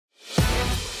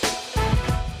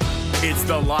It's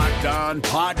the Locked On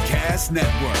Podcast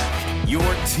Network, your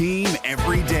team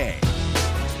every day.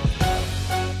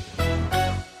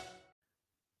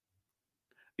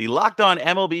 The Locked On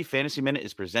MLB Fantasy Minute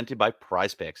is presented by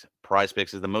Prize Picks. Prize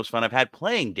Picks is the most fun I've had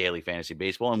playing daily fantasy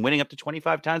baseball and winning up to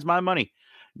 25 times my money.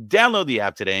 Download the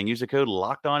app today and use the code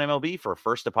LOCKEDONMLB for a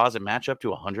first deposit match up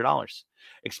to $100.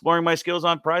 Exploring my skills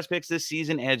on Prize Picks this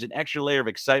season adds an extra layer of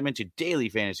excitement to daily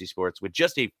fantasy sports. With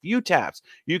just a few taps,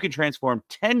 you can transform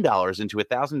 $10 into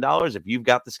 $1,000 if you've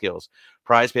got the skills.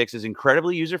 Prize Picks is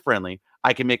incredibly user-friendly.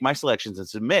 I can make my selections and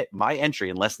submit my entry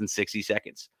in less than 60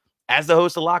 seconds. As the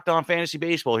host of Locked On Fantasy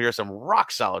Baseball, here are some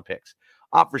rock-solid picks.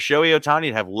 Opt for Shohei Ohtani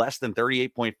to have less than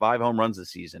 38.5 home runs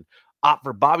this season. Opt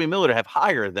for Bobby Miller to have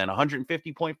higher than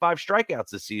 150.5 strikeouts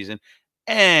this season.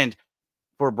 And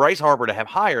for Bryce Harper to have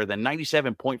higher than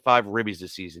 97.5 ribbies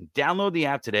this season. Download the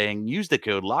app today and use the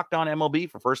code LOCKEDONMLB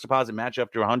for first deposit match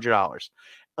up to $100.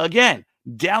 Again,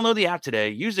 download the app today.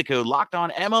 Use the code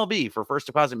LOCKEDONMLB for first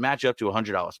deposit match up to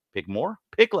 $100. Pick more,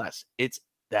 pick less. It's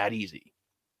that easy.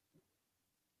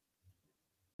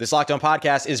 This Locked On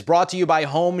podcast is brought to you by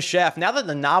Home Chef. Now that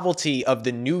the novelty of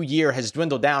the new year has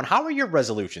dwindled down, how are your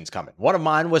resolutions coming? One of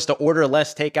mine was to order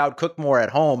less takeout, cook more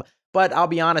at home. But I'll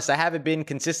be honest, I haven't been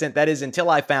consistent. That is until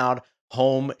I found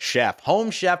Home Chef. Home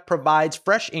Chef provides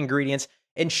fresh ingredients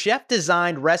and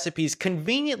chef-designed recipes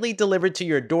conveniently delivered to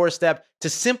your doorstep to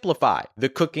simplify the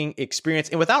cooking experience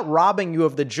and without robbing you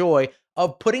of the joy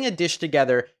of putting a dish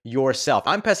together yourself.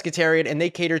 I'm pescatarian and they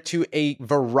cater to a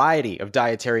variety of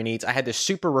dietary needs. I had this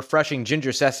super refreshing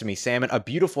ginger sesame salmon, a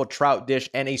beautiful trout dish,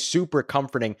 and a super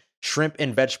comforting shrimp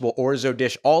and vegetable orzo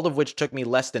dish, all of which took me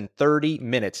less than 30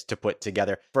 minutes to put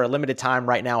together. For a limited time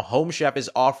right now, Home Chef is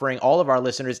offering all of our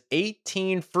listeners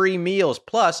 18 free meals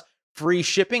plus free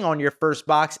shipping on your first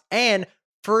box and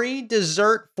free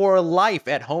dessert for life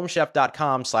at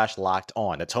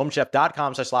homechef.com/lockedon. That's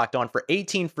homechef.com/lockedon for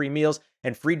 18 free meals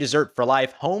and free dessert for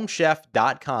life.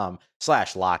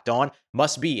 Homechef.com/lockedon.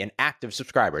 Must be an active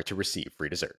subscriber to receive free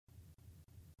dessert.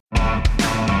 Hello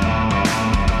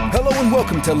and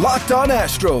welcome to Locked On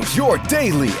Astros, your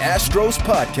daily Astros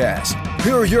podcast.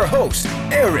 Here are your hosts,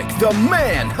 Eric the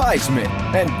Man Heisman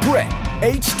and Brett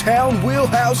H-Town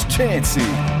Wheelhouse Chansey.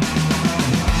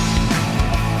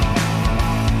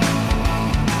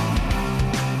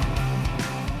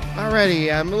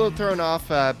 Alrighty, I'm a little thrown off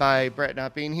by Brett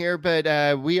not being here, but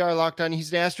we are Locked On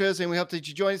Houston Astros, and we hope that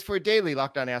you join us for a daily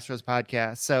Locked On Astros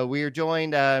podcast. So we are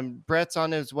joined, Brett's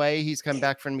on his way. He's come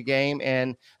back from the game,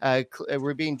 and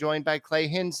we're being joined by Clay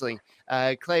Hensley.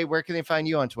 Clay, where can they find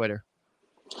you on Twitter?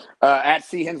 At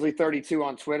chensley32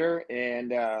 on Twitter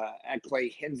and at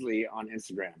Clay Hensley on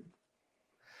Instagram.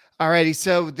 Alrighty,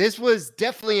 so this was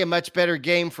definitely a much better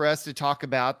game for us to talk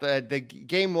about. The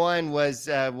game one was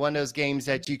one of those games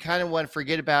that you kind of want to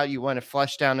forget about. You want to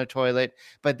flush down the toilet,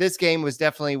 but this game was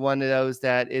definitely one of those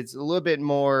that it's a little bit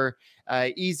more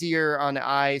easier on the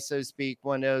eye, so to speak.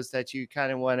 One of those that you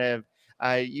kind of want to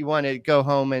go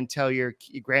home and tell your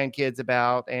grandkids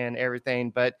about and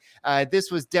everything. But this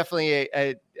was definitely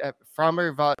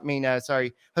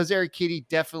Jose Urquidy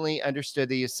definitely understood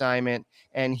the assignment,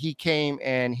 and he came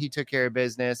and he took care of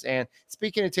business. And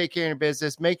speaking of take care of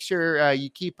business, make sure you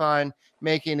keep on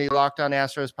making the Locked On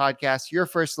Astros podcast your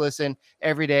first listen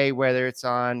every day, whether it's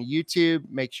on YouTube.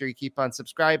 Make sure you keep on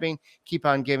subscribing, keep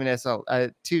on giving us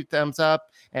a 2 thumbs up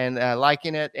and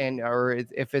liking it. Or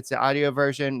if it's the audio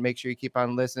version, make sure you keep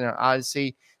on listening on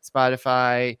Odyssey,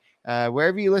 Spotify,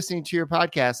 wherever you're listening to your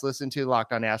podcast, listen to the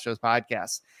Locked On Astros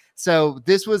podcast. So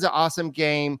this was an awesome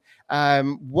game.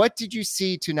 What did you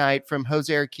see tonight from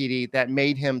Jose Urquidy that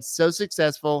made him so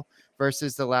successful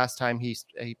versus the last time he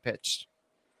pitched?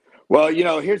 Well,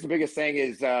 here's the biggest thing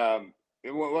is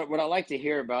what I like to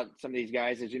hear about some of these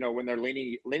guys is, when they're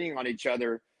leaning on each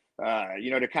other,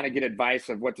 to kind of get advice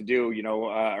of what to do.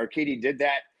 Urquidy did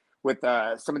that with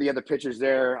some of the other pitchers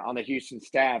there on the Houston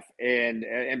staff and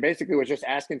basically was just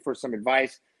asking for some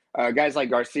advice. Guys like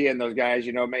Garcia and those guys,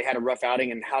 may had a rough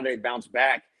outing and how they bounce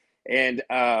back. And,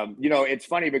 it's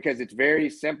funny because it's very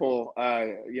simple,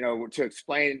 to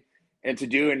explain and to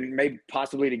do and maybe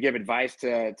possibly to give advice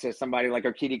to somebody like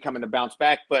Urquidy coming to bounce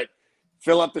back, but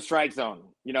fill up the strike zone,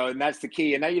 and that's the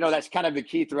key. And that's kind of the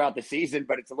key throughout the season,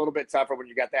 but it's a little bit tougher when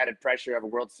you got the added pressure of a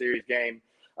World Series game.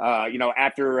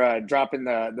 After dropping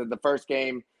the first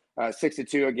game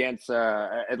 6-2 against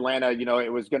Atlanta,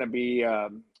 it was going to be a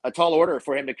tall order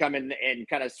for him to come in and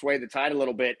kind of sway the tide a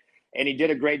little bit. And he did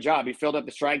a great job. He filled up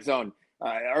the strike zone.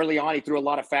 Early on, he threw a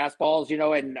lot of fastballs,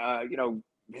 and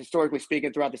historically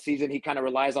speaking, throughout the season, he kind of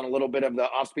relies on a little bit of the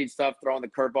off-speed stuff, throwing the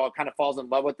curveball, kind of falls in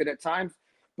love with it at times.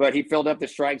 but he filled up the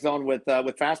strike zone with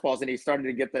fastballs, and he started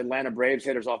to get the Atlanta Braves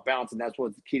hitters off balance, and that's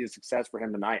what's the key to success for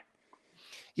him tonight.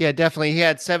 Yeah, definitely. He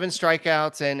had 7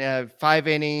 strikeouts and 5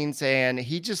 innings, and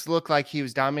he just looked like he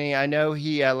was dominating. I know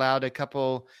he allowed a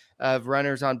couple of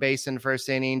runners on base in the first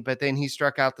inning, but then he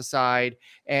struck out the side,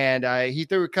 and he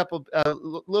threw a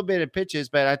little bit of pitches,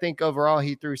 but I think overall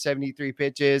he threw 73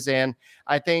 pitches, and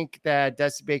I think that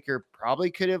Dusty Baker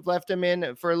probably could have left him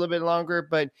in for a little bit longer,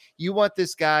 but you want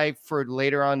this guy for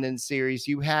later on in the series.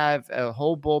 You have a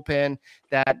whole bullpen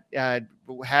that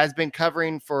has been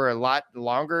covering for a lot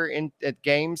longer in at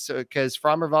games, because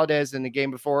Framber Valdez in the game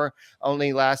before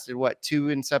only lasted 2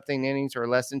 and something innings, or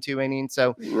less than 2 innings.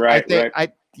 So I think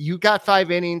you got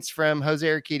 5 innings from Jose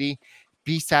Urquidy.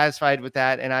 Be satisfied with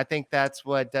that, and I think that's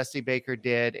what Dusty Baker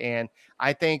did, and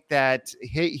I think that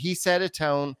he set a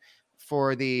tone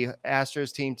for the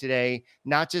Astros team today.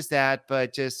 Not just that,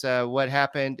 but just what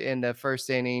happened in the first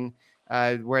inning,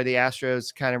 where the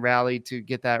Astros kind of rallied to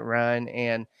get that run,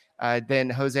 and then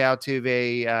Jose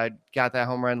Altuve got that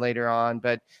home run later on.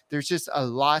 But there's just a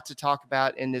lot to talk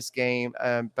about in this game.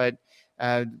 But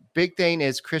big thing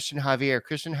is Christian Javier.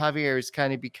 Christian Javier is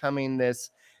kind of becoming this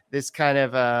kind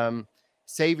of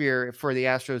savior for the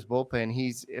Astros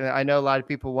bullpen. I know a lot of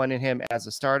people wanted him as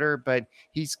a starter, but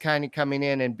he's kind of coming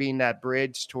in and being that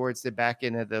bridge towards the back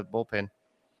end of the bullpen.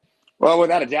 Well,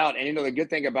 without a doubt. And, the good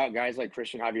thing about guys like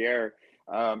Christian Javier,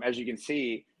 as you can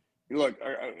see, look,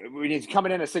 when he's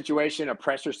coming in a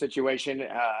pressure situation,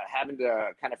 having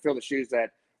to kind of fill the shoes that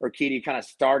Urquidy kind of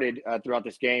started throughout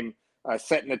this game,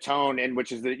 setting the tone, and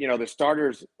which is the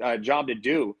starter's job to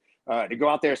do, to go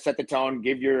out there, set the tone,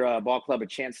 give your ball club a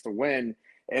chance to win.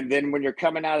 And then when you're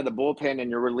coming out of the bullpen and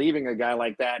you're relieving a guy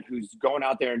like that who's going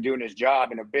out there and doing his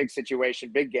job in a big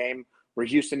situation, big game where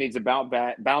Houston needs to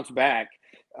bounce back.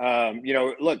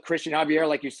 Look, Christian Javier,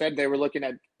 like you said, they were looking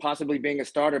at possibly being a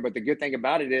starter, but the good thing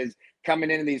about it is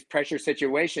coming into these pressure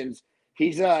situations,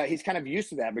 he's kind of used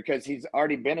to that because he's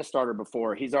already been a starter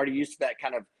before. He's already used to that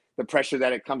kind of the pressure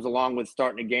that it comes along with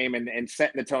starting a game and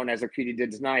setting the tone as Urquidy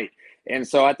did tonight. And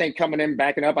so I think coming in,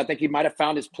 backing up, I think he might have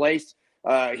found his place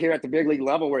here at the big league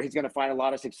level where he's going to find a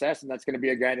lot of success. And that's going to be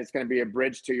a guy that's going to be a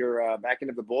bridge to your back end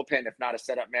of the bullpen, if not a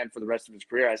setup man for the rest of his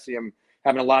career. I see him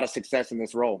having a lot of success in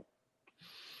this role.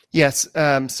 Yes.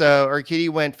 So Urquidy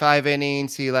went 5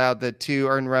 innings. He allowed the 2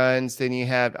 earned runs. Then you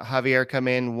have Javier come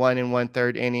in 1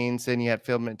 1/3 innings. Then you had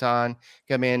Phil Maton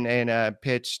come in and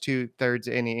pitch 2/3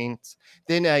 innings.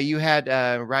 Then you had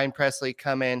Ryan Presley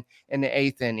come in the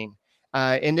 8th inning.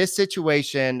 In this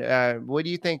situation, what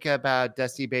do you think about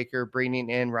Dusty Baker bringing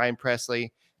in Ryan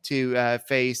Presley to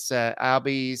face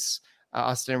Albies,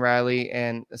 Austin Riley,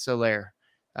 and Soler?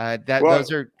 Those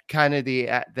are kind of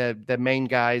the main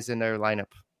guys in their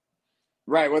lineup.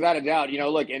 Right, without a doubt.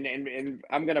 Look, and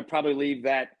I'm going to probably leave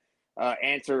that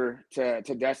answer to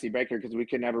Dusty Baker because we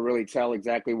can never really tell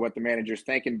exactly what the manager's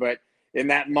thinking. But in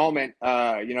that moment,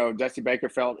 Dusty Baker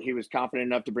felt he was confident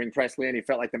enough to bring Presley in. He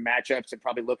felt like the matchups and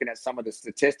probably looking at some of the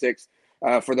statistics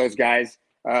for those guys,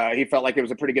 he felt like it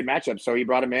was a pretty good matchup. So he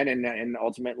brought him in, and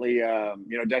ultimately,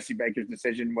 Dusty Baker's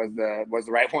decision was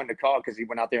the right one to call because he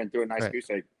went out there and threw a nice goose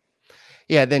egg.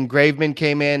 Yeah, then Graveman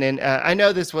came in, and I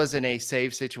know this wasn't a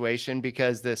save situation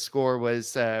because the score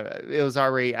was it was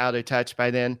already out of touch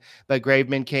by then. But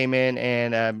Graveman came in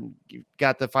and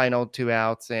got the final 2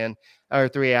 outs or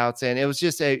 3 outs, and it was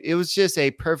just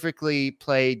a perfectly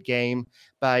played game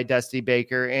by Dusty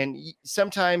Baker. And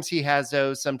sometimes he has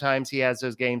those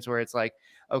games where it's like,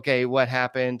 okay, what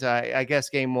happened? I guess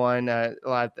game 1, a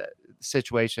lot of the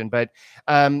situation. But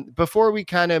before we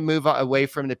kind of move away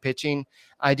from the pitching,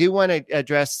 I do want to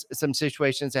address some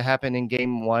situations that happened in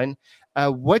game 1.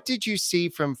 What did you see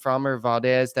from Framber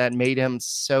Valdez that made him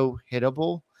so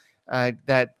hittable?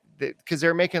 Because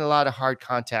they're making a lot of hard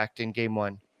contact in game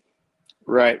 1.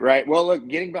 Right. Well, look,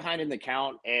 getting behind in the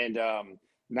count and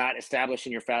not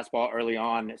establishing your fastball early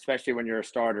on, especially when you're a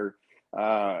starter,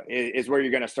 is where you're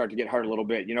going to start to get hurt a little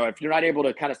bit. If you're not able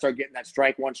to kind of start getting that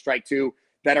strike 1, strike 2,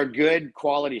 that are good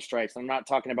quality strikes. I'm not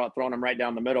talking about throwing them right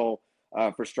down the middle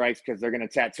for strikes because they're going to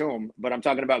tattoo them, but I'm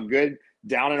talking about good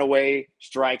down and away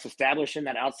strikes, establishing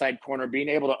that outside corner, being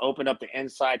able to open up the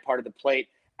inside part of the plate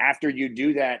after you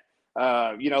do that.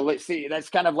 Let's see, that's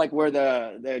kind of like where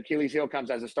the Achilles heel comes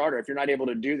as a starter. If you're not able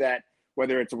to do that,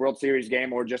 whether it's a World Series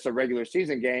game or just a regular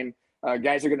season game,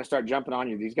 guys are going to start jumping on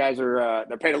you. These guys are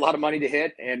they're paid a lot of money to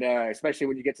hit, and especially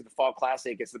when you get to the Fall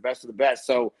Classic, it's the best of the best.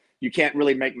 So you can't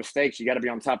really make mistakes. You got to be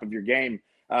on top of your game.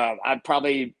 I'd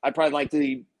probably like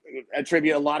to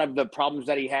attribute a lot of the problems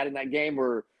that he had in that game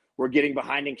were getting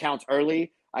behind in counts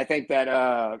early. I think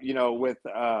that with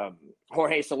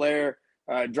Jorge Soler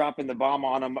dropping the bomb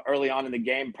on him early on in the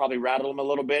game probably rattled him a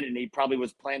little bit, and he probably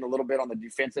was playing a little bit on the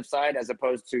defensive side as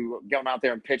opposed to going out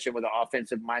there and pitching with an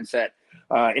offensive mindset.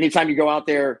 Anytime you go out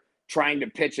there trying to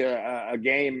pitch a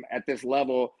game at this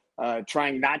level,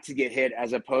 trying not to get hit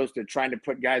as opposed to trying to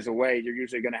put guys away, you're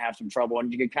usually going to have some trouble.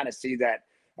 And you can kind of see that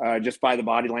just by the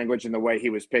body language and the way he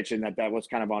was pitching, that was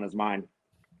kind of on his mind.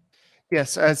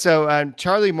 Yes. So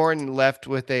Charlie Morton left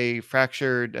with a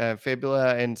fractured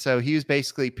fibula. And so he was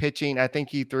basically pitching. I think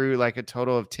he threw like a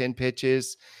total of 10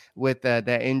 pitches with that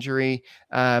injury.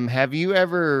 Have you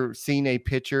ever seen a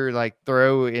pitcher like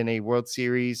throw in a World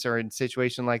Series or in a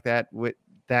situation like that with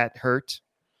that hurt?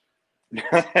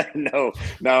 No,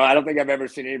 I don't think I've ever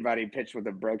seen anybody pitch with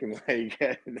a broken leg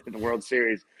in the World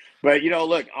Series. But,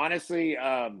 look, honestly,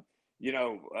 from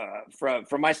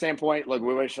my standpoint, look,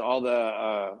 we wish all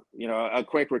the, a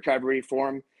quick recovery for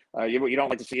him. You don't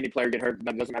like to see any player get hurt.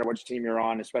 It doesn't matter which team you're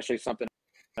on, especially something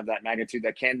of that magnitude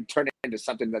that can turn into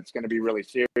something that's going to be really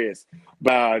serious.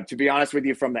 But to be honest with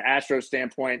you, from the Astros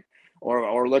standpoint,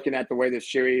 or looking at the way the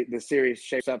series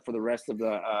shapes up for the rest of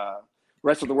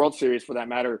the World Series, for that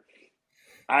matter,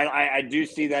 I do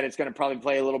see that it's going to probably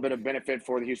play a little bit of benefit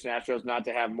for the Houston Astros not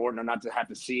to have Morton or not to have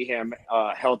to see him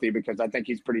healthy, because I think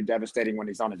he's pretty devastating when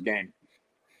he's on his game.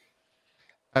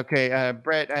 Okay,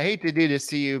 Brett, I hate to do this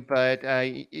to you, but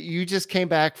you just came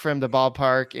back from the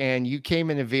ballpark and you came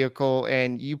in a vehicle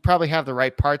and you probably have the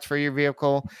right parts for your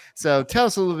vehicle. So tell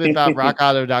us a little bit about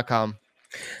rockauto.com.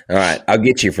 All right, I'll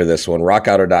get you for this one.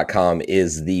 RockAuto.com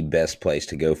is the best place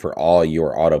to go for all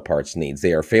your auto parts needs.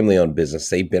 They are a family-owned business.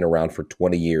 They've been around for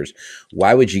 20 years.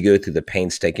 Why would you go through the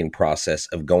painstaking process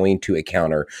of going to a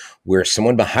counter where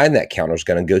someone behind that counter is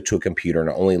going to go to a computer and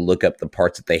only look up the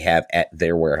parts that they have at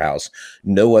their warehouse?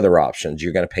 No other options.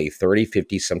 You're going to pay 30,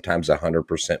 50, sometimes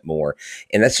 100% more.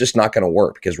 And that's just not going to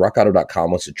work, because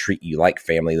RockAuto.com wants to treat you like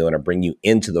family. They want to bring you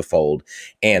into the fold,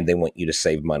 and they want you to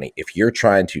save money. If you're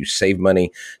trying to save money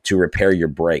to repair your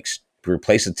brakes,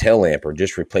 replace a tail lamp, or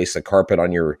just replace the carpet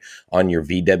on your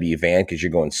VW van because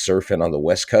you're going surfing on the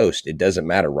West Coast, it doesn't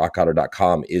matter.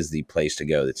 RockAuto.com is the place to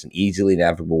go. It's an easily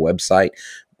navigable website.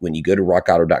 When you go to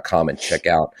RockAuto.com and check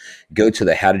out, go to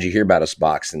the How Did You Hear About Us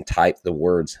box and type the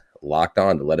words Locked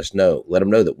On to let us know. Let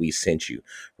them know that we sent you.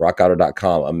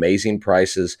 RockAuto.com, amazing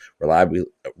prices,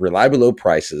 reliable low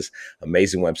prices,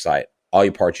 amazing website. All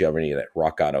your parts you ever need at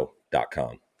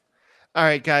RockAuto.com. All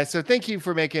right, guys. So thank you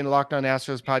for making Locked On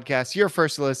Astros podcast your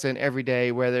first listen every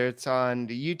day, whether it's on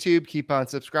the YouTube, keep on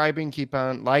subscribing, keep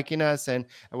on liking us, and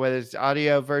whether it's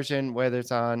audio version, whether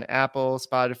it's on Apple,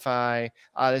 Spotify,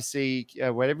 Odyssey,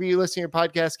 whatever you listen to your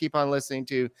podcast, keep on listening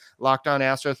to Locked On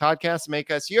Astros podcast.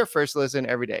 Make us your first listen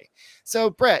every day. So,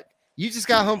 Brett, you just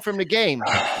got home from the game.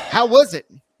 How was it?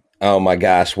 Oh my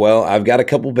gosh. Well, I've got a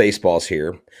couple baseballs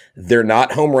here. They're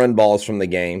not home run balls from the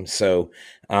game.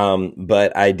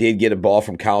 But I did get a ball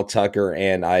from Kyle Tucker,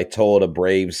 and I told a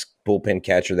Braves bullpen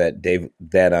catcher that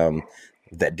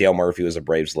Dale Murphy was a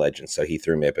Braves legend, so he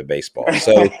threw me up a baseball.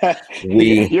 So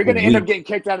you're going to end up getting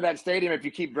kicked out of that stadium if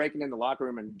you keep breaking in the locker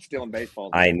room and stealing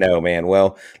baseballs. I know, man.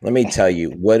 Well, let me tell you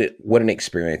what an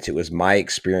experience. It was my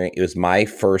experience. It was my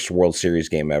first World Series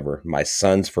game ever, my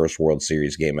son's first World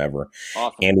Series game ever.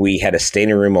 Awesome. And we had a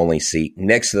standing room only seat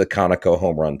next to the Conoco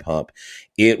home run pump.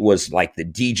 It was like the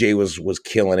DJ was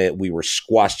killing it. We were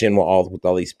squashed in with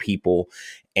all these people.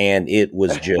 And it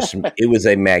was it was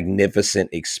a magnificent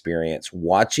experience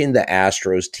watching the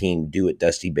Astros team do what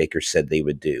Dusty Baker said they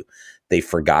would do. They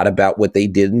forgot about what they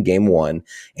did in game one,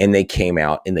 and they came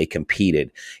out and they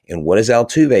competed. And what does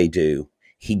Altuve do?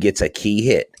 He gets a key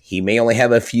hit. He may only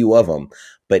have a few of them,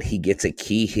 but he gets a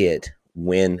key hit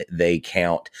when they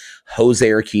count. Jose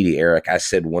Urquidy, Eric, I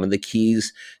said one of the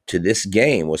keys to this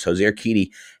game was Jose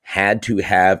Urquidy had to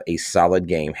have a solid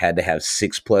game, had to have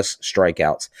 6+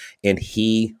 strikeouts, and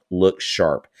he looked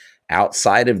sharp.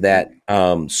 Outside of that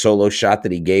solo shot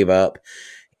that he gave up,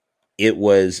 it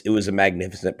was a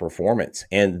magnificent performance,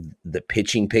 and the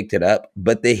pitching picked it up,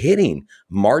 but the hitting,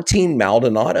 Martin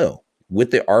Maldonado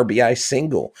with the RBI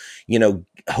single,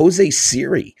 Jose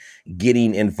Siri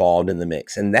getting involved in the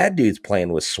mix, and that dude's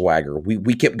playing with swagger.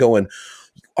 We kept going,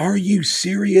 are you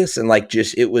serious? And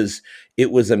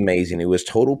it was amazing. It was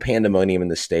total pandemonium in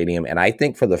the stadium. And I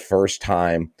think for the first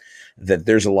time that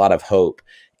there's a lot of hope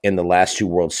in the last two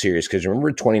World Series. Because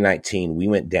remember 2019, the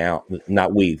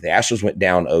Astros went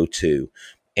down 0-2,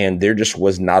 and there just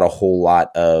was not a whole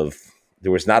lot of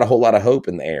hope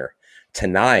in the air.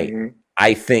 Tonight, mm-hmm.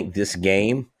 I think this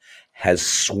game has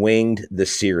swinged the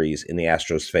series in the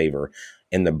Astros' favor,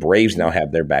 and the Braves now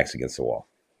have their backs against the wall.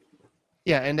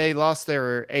 Yeah, and they lost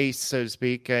their ace, so to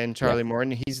speak, in Charlie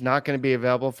Morton. He's not going to be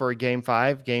available for Game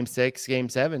 5, Game 6, Game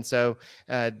 7. So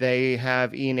they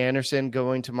have Ian Anderson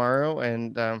going tomorrow,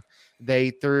 and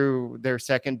they threw their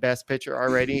second best pitcher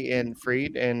already in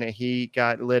Fried, and he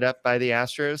got lit up by the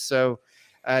Astros. So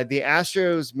the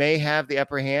Astros may have the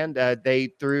upper hand.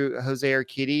 They threw Jose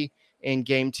Urquidy in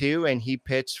Game 2, and he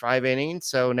pitched 5 innings.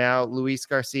 So now Luis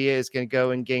Garcia is going to go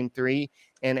in Game 3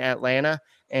 in Atlanta.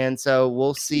 And so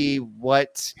we'll see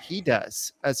what he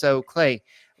does. So Clay,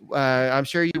 I'm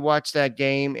sure you watched that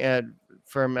game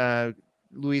from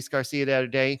Luis Garcia the other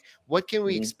day. What can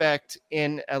we expect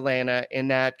in Atlanta in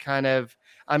that kind of,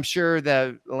 I'm sure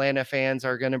the Atlanta fans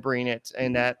are going to bring it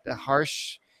in that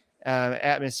harsh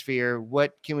atmosphere.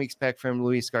 What can we expect from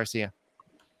Luis Garcia?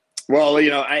 Well,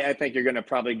 I think you're going to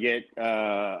probably get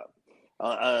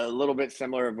a little bit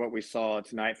similar of what we saw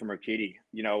tonight from Urquidy.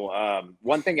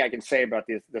 One thing I can say about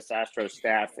this Astros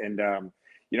staff, and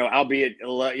albeit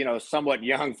somewhat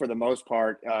young for the most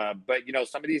part, but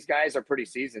some of these guys are pretty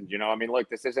seasoned. I mean, look,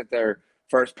 this isn't their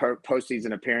first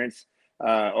postseason appearance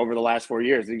over the last 4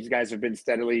 years. These guys have been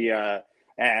steadily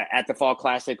at the Fall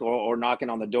Classic or knocking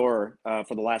on the door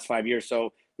for the last 5 years.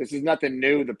 So this is nothing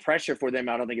new. The pressure for them,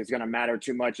 I don't think is going to matter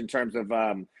too much in terms of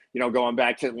going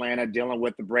back to Atlanta, dealing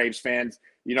with the Braves fans.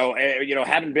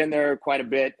 Having been there quite a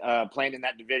bit, playing in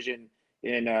that division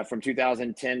in from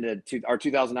 2010 to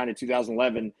 2009 to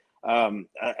 2011.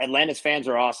 Atlanta's fans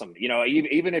are awesome.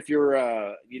 Even if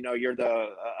you're you're the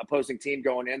opposing team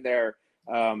going in there,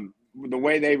 the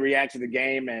way they react to the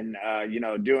game and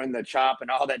doing the chop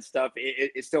and all that stuff,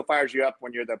 it still fires you up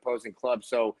when you're the opposing club.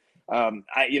 So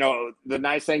the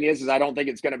nice thing is I don't think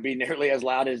it's going to be nearly as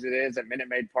loud as it is at Minute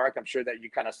Maid Park. I'm sure that you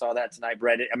kind of saw that tonight,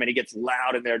 Brett. I mean, it gets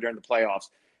loud in there during the playoffs.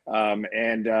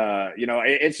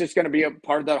 It's just going to be a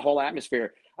part of that whole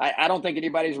atmosphere. I don't think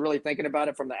anybody's really thinking about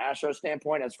it from the Astros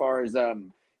standpoint as far as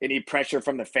any pressure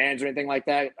from the fans or anything like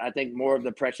that. I think more of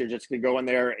the pressure just to go in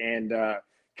there and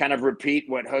kind of repeat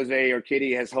what Jose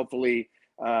Urquidy has hopefully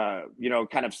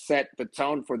kind of set the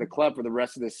tone for the club for the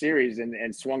rest of the series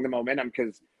and swung the momentum,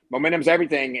 because momentum's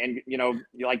everything. And,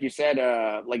 like you said,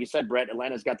 Brett,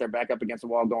 Atlanta's got their back up against the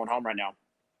wall going home right now.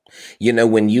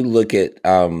 When you look at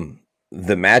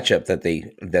the matchup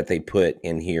that they put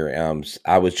in here,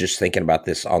 I was just thinking about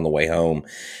this on the way home.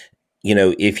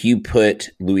 If you put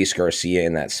Luis Garcia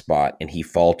in that spot and he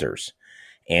falters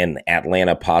and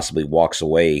Atlanta possibly walks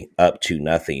away up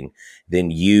 2-0,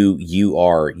 then you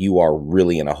are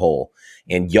really in a hole.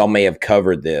 And y'all may have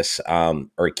covered this.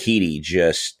 Urquidy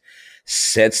just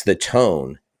sets the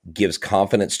tone, gives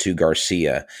confidence to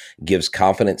Garcia, gives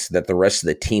confidence that the rest of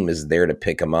the team is there to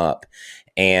pick him up.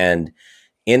 And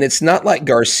it's not like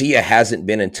Garcia hasn't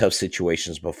been in tough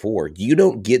situations before. You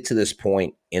don't get to this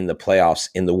point in the playoffs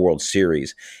in the World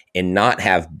Series and not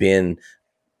have been,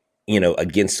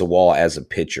 against the wall as a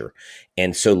pitcher.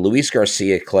 And so Luis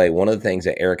Garcia, Clay, one of the things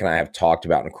that Eric and I have talked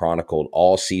about and chronicled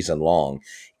all season long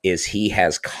is he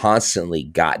has constantly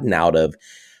gotten out of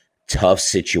tough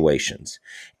situations.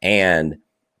 And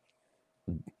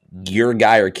your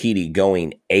guy Urquidy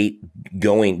going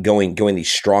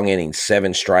these strong innings,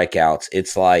 7 strikeouts,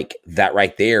 it's like that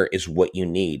right there is what you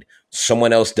need.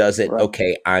 Someone else does it. Right.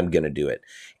 Okay, I'm going to do it.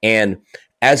 And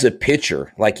as a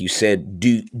pitcher, like you said,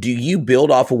 do you build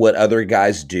off of what other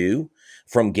guys do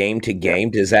from game to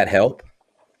game? Does that help?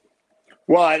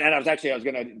 Well, and I was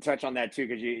going to touch on that too,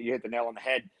 because you hit the nail on the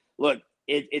head. Look,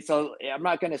 I'm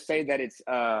not going to say that it's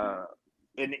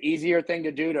an easier thing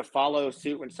to do to follow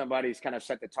suit when somebody's kind of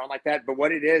set the tone like that. But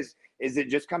what it is it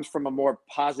just comes from a more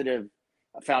positive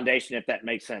foundation, if that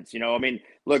makes sense. I mean,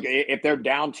 look, if they're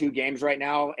down 2 games right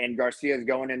now and Garcia is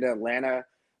going into Atlanta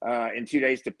in 2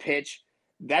 days to pitch,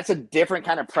 that's a different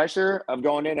kind of pressure of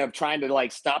going in, of trying to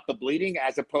stop the bleeding,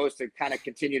 as opposed to kind of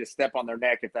continue to step on their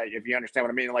neck. If you understand what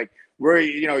I mean,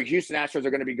 Houston Astros are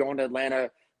going to be going to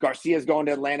Atlanta. Garcia's going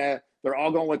to Atlanta. They're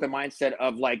all going with the mindset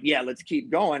of let's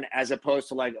keep going, as opposed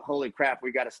to holy crap,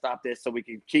 we got to stop this so we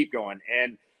can keep going.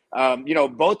 And,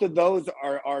 both of those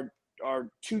are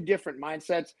 2 different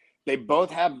mindsets. They both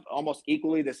have almost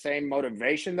equally the same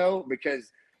motivation though,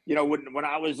 because, when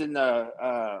I was in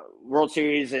the World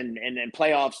Series and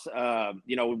playoffs,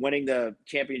 winning the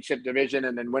championship division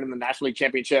and then winning the National League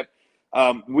championship,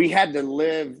 we had to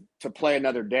live to play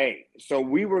another day. So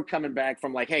we were coming back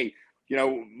from hey,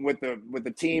 with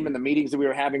the team and the meetings that we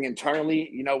were having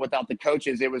internally, without the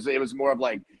coaches, it was more of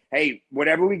hey,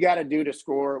 whatever we got to do to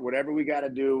score, whatever we got to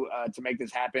do to make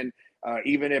this happen.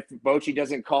 Even if Bochy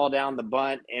doesn't call down the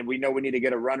bunt and we know we need to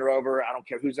get a runner over, I don't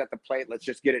care who's at the plate. Let's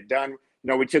just get it done.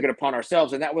 We took it upon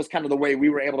ourselves. And that was kind of the way we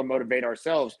were able to motivate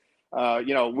ourselves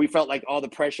we felt like all the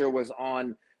pressure was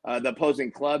on the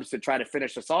opposing clubs to try to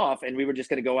finish us off, and we were just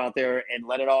going to go out there and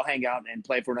let it all hang out and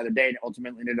play for another day, and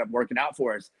ultimately ended up working out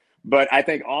for us. But I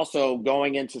think also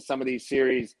going into some of these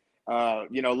series,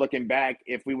 looking back,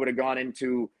 if we would have gone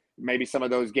into maybe some of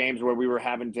those games where we were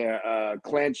having to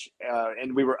clinch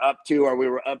and we were up 2 or we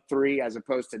were up 3 as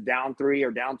opposed to down 3 or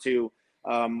down 2,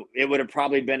 it would have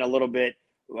probably been a little bit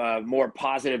more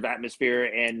positive atmosphere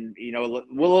and, a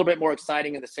little bit more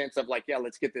exciting in the sense of like, yeah,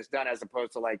 let's get this done, as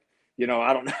opposed to like, I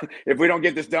don't know, if we don't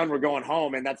get this done, we're going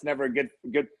home. And that's never a good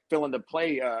feeling to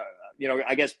play,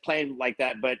 I guess playing like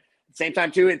that. But at the same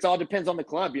time too, it all depends on the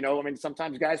club.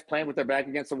 Sometimes guys playing with their back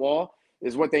against the wall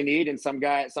is what they need. And some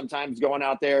guys sometimes going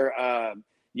out there,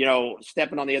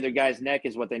 stepping on the other guy's neck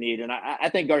is what they need. And I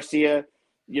think Garcia,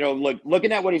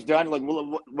 looking at what he's done,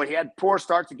 what he had poor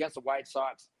starts against the White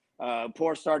Sox,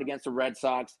 poor start against the Red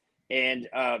Sox. And,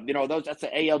 that's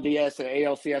the ALDS and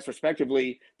ALCS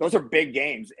respectively. Those are big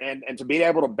games. And to be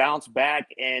able to bounce back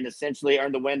and essentially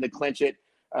earn the win to clinch it,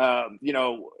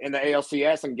 in the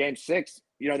ALCS in game 6,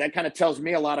 that kind of tells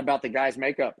me a lot about the guy's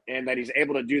makeup and that he's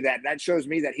able to do that. That shows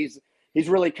me that he's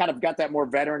really kind of got that more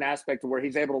veteran aspect to where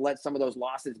he's able to let some of those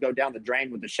losses go down the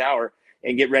drain with the shower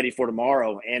and get ready for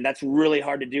tomorrow. And that's really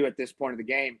hard to do at this point of the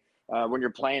game when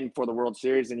you're playing for the World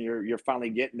Series and you're finally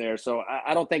getting there. So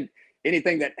I don't think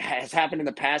anything that has happened in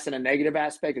the past in a negative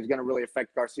aspect is going to really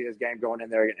affect Garcia's game going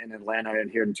in there in Atlanta and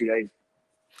here in 2 days.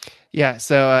 Yeah.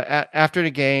 So after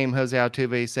the game, Jose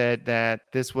Altuve said that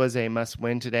this was a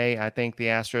must-win today. I think the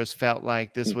Astros felt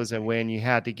like this was a win. You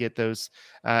had to get those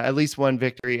at least one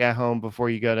victory at home before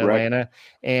you go to Atlanta.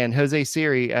 And Jose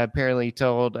Siri apparently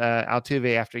told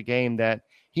Altuve after the game that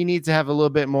he needs to have a little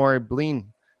bit more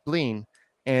bling.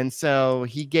 And so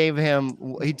he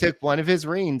took one of his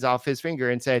rings off his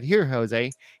finger and said, "Here,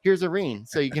 Jose, here's a ring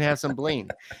so you can have some bling."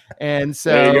 And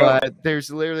so there's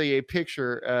literally a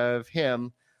picture of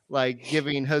him like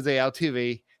giving Jose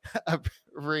Altuve a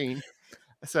ring.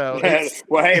 So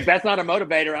well, hey, if that's not a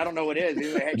motivator, I don't know what is.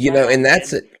 Hey, and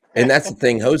that's it. And that's the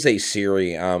thing, Jose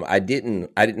Siri. I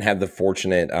didn't have the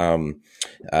fortunate,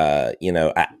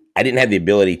 I didn't have the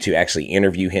ability to actually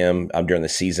interview him during the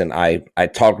season. I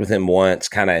talked with him once,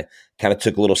 kind of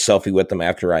took a little selfie with him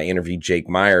after I interviewed Jake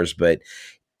Myers. But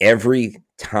every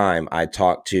time I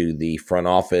talked to the front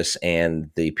office and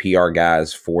the PR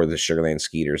guys for the Sugarland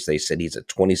Skeeters, they said he's a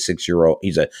 12-year-old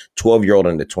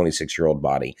in a 26-year-old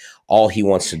body. All he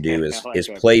wants to do is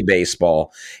play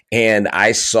baseball. And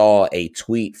I saw a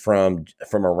tweet from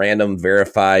a random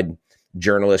verified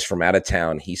journalist from out of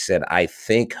town. He said, "I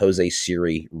think Jose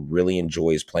Siri really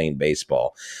enjoys playing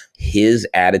baseball. His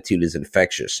attitude is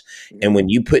infectious." And when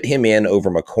you put him in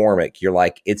over McCormick, you're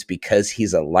like, it's because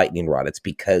he's a lightning rod. It's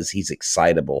because he's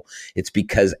excitable. It's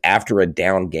because after a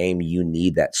down game, you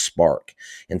need that spark.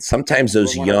 And sometimes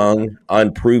those young,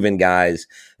 unproven guys,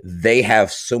 they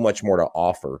have so much more to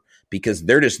offer because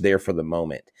they're just there for the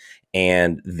moment.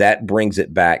 And that brings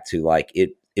it back to like,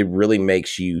 it really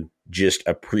makes you just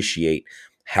appreciate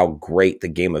how great the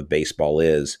game of baseball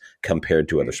is compared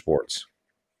to other sports.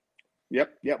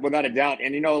 Yep, without a doubt.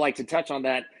 And, like to touch on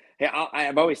that, hey,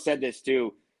 I've always said this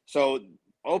too. So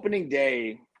opening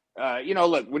day,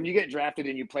 look, when you get drafted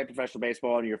and you play professional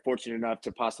baseball and you're fortunate enough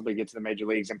to possibly get to the major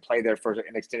leagues and play there for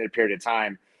an extended period of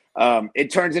time,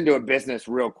 it turns into a business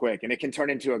real quick, and it can turn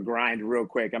into a grind real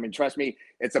quick. I mean, trust me,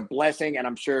 it's a blessing, and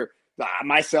I'm sure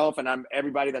myself and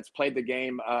everybody that's played the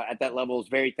game at that level is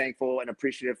very thankful and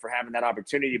appreciative for having that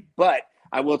opportunity. But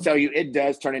I will tell you, it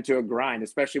does turn into a grind,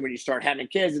 especially when you start having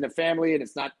kids and a family, and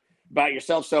it's not about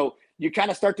yourself. So you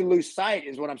kind of start to lose sight,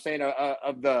 is what I'm saying,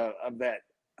 of that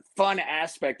fun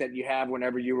aspect that you have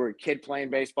whenever you were a kid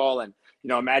playing baseball, and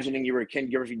imagining you were a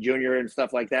Ken Griffey Jr. and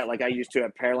stuff like that, like I used to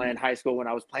at Pearland High School when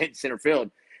I was playing center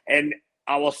field. And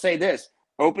I will say this: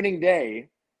 opening day,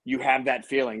 you have that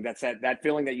feeling. That's that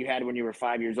feeling that you had when you were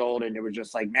 5 years old, and it was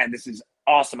just like, man, this is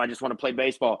awesome. I just want to play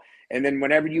baseball. And then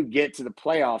whenever you get to the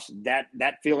playoffs, that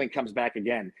feeling comes back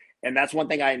again. And that's one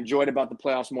thing I enjoyed about the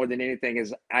playoffs more than anything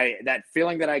is that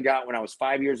feeling that I got when I was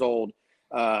 5 years old,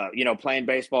 playing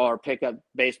baseball or pick up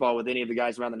baseball with any of the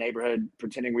guys around the neighborhood,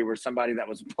 pretending we were somebody that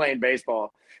was playing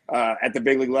baseball at the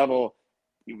big league level.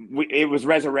 It was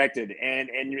resurrected. And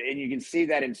you can see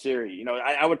that in Siri.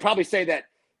 I would probably say that,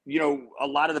 a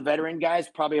lot of the veteran guys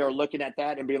probably are looking at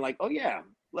that and being like, oh yeah,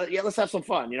 let's have some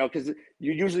fun, because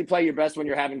you usually play your best when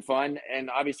you're having fun. And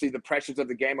obviously the pressures of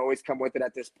the game always come with it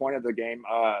at this point of the game,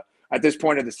 at this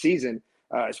point of the season,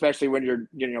 especially when you're,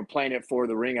 playing it for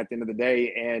the ring at the end of the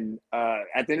day. And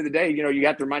at the end of the day, you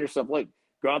have to remind yourself, look,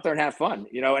 go out there and have fun,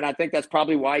 and I think that's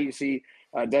probably why you see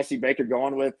Dusty Baker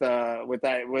going with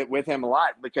him a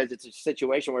lot, because it's a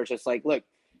situation where it's just like, look,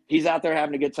 he's out there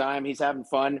having a good time. He's having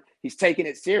fun. He's taking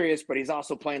it serious, but he's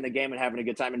also playing the game and having a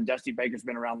good time. And Dusty Baker's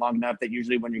been around long enough that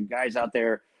usually when your guy's out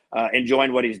there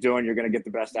enjoying what he's doing, you're going to get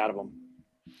the best out of him.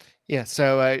 Yeah,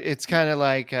 so it's kind of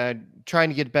like trying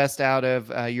to get best out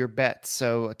of your bets.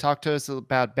 So talk to us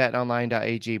about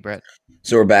betonline.ag, Brett.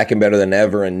 So we're back and better than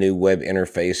ever, a new web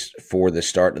interface for the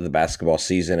start of the basketball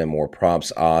season and more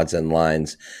props, odds, and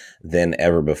lines than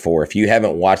ever before. If you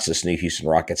haven't watched this new Houston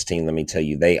Rockets team, let me tell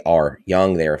you, they are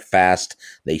young, they are fast,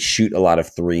 they shoot a lot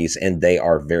of threes, and they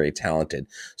are very talented.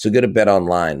 So go to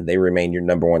BetOnline. They remain your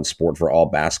number one sport for all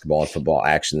basketball and football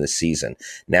action this season.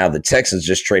 Now, the Texans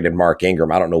just traded Mark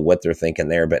Ingram. I don't know what they're thinking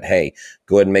there, but hey,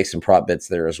 go ahead and make some prop bets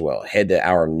there as well. Head to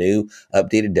our new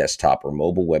updated desktop or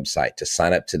mobile website to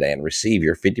sign up today and receive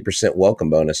your 50% welcome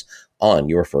bonus on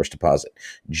your first deposit.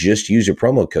 Just use your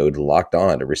promo code Locked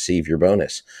On to receive your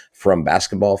bonus. From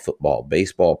basketball, football,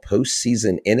 baseball,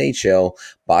 postseason, NHL,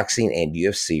 boxing, and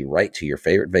UFC, right to your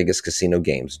favorite Vegas casino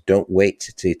games. Don't wait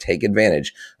to take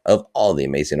advantage of all the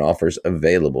amazing offers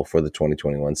available for the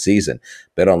 2021 season.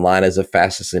 BetOnline is the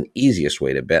fastest and easiest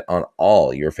way to bet on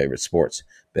all your favorite sports.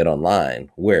 BetOnline,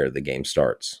 where the game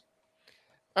starts.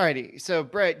 Alrighty, so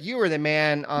Brett, you were the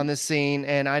man on the scene,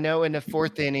 and I know in the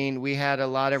fourth inning we had a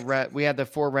lot of we had the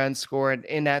 4 runs scored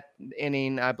in that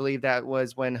inning. I believe that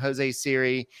was when Jose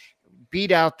Siri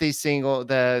beat out the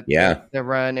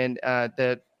run and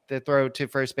the throw to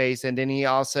first base, and then he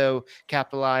also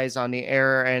capitalized on the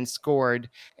error and scored.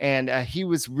 And he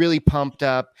was really pumped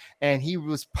up, and he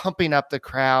was pumping up the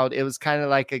crowd. It was kind of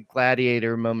like a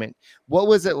gladiator moment. What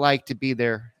was it like to be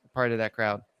there, part of that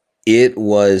crowd? It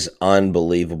was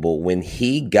unbelievable. When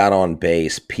he got on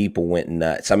base, people went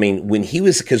nuts. I mean, when he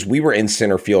was, because we were in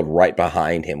center field right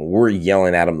behind him, we were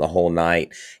yelling at him the whole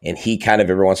night, and he kind of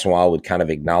every once in a while would kind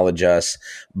of acknowledge us.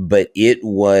 But it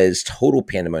was total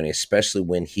pandemonium, especially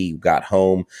when he got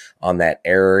home on that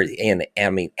error. And I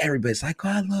mean, everybody's like, oh,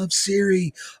 I love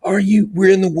Siri.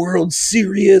 We're in the World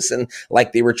Serious. And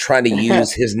like they were trying to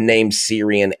use his name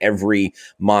Siri in every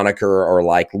moniker or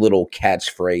like little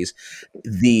catchphrase.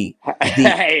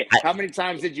 Hey, how many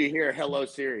times did you hear "Hello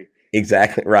Siri"?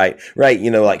 Exactly. Right.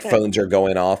 Like phones are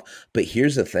going off. But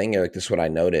here's the thing, Eric, this is what I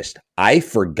noticed. I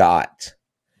forgot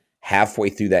halfway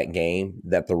through that game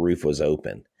that the roof was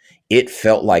open. It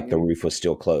felt like the roof was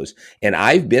still closed. And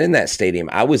I've been in that stadium.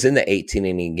 I was in the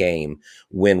 18-inning game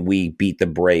when we beat the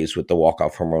Braves with the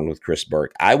walk-off home run with Chris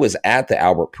Burke. I was at the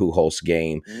Albert Pujols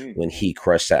game when he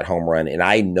crushed that home run. And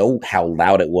I know how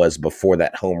loud it was before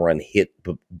that home run hit,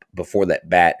 before that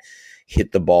bat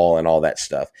hit the ball and all that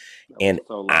stuff. And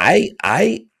so I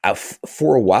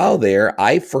for a while there,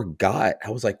 I forgot.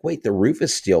 I was like, wait, the roof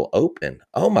is still open.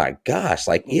 Oh my gosh.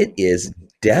 Like it is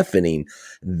deafening.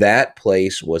 That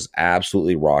place was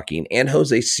absolutely rocking. And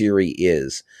Jose Siri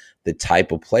is the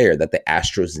type of player that the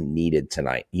Astros needed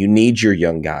tonight. You need your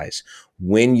young guys.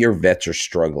 When your vets are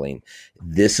struggling,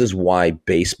 this is why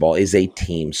baseball is a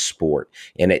team sport.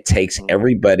 And it takes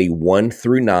everybody 1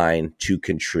 through 9 to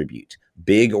contribute.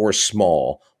 Big or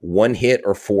small, 1 hit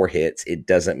or 4 hits, it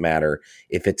doesn't matter.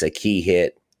 If it's a key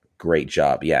hit, great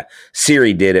job. Yeah,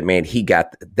 Siri did it, man. He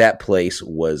got that place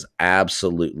was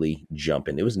absolutely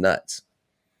jumping. It was nuts.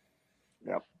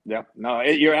 Yep. No,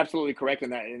 you're absolutely correct in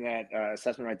that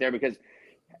assessment right there, because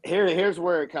here's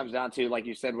where it comes down to, like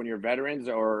you said, when you're veterans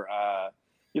or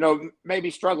maybe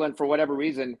struggling for whatever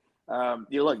reason.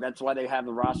 That's why they have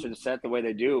the roster set the way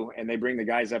they do, and they bring the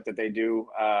guys up that they do,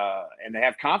 and they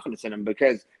have confidence in them,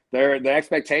 because the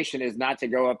expectation is not to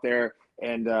go up there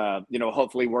and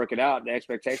hopefully work it out. The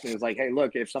expectation is like, hey,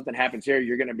 look, if something happens here,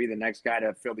 you're going to be the next guy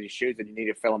to fill these shoes, and you need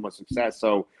to fill them with success.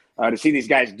 So to see these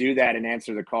guys do that and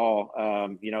answer the call,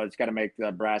 it's got to make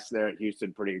the brass there at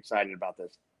Houston pretty excited about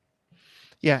this.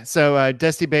 Yeah. So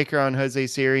Dusty Baker on Jose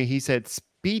Siri, he said,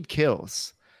 "Speed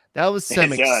kills." That was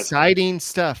some exciting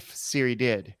stuff Siri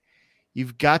did.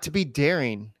 You've got to be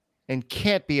daring and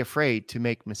can't be afraid to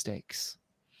make mistakes.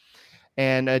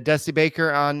 And Dusty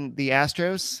Baker on the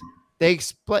Astros, they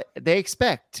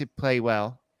expect to play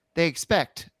well. They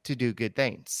expect to do good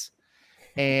things.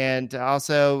 And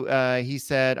also he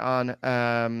said on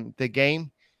the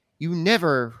game, you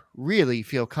never really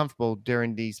feel comfortable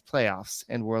during these playoffs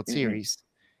and World Series.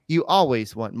 You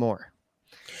always want more.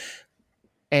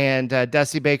 And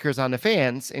Dusty Baker's on the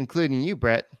fans, including you,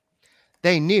 Brett.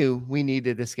 They knew we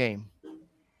needed this game.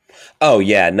 Oh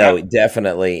yeah, no,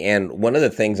 definitely. And one of the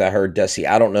things I heard, Dusty,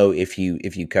 I don't know if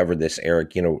you covered this,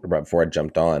 Eric, right before I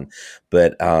jumped on,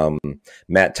 but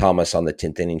Matt Thomas on the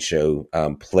 10th Inning Show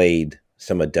played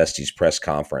Dusty's press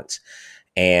conference,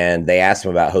 and they asked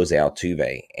him about Jose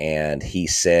Altuve, and he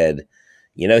said,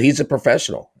 he's a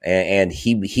professional, and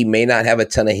he may not have a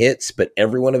ton of hits, but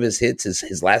every one of his hits,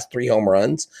 his last 3 home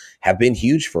runs, have been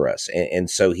huge for us. And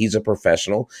so he's a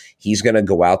professional. He's going to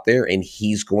go out there and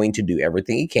he's going to do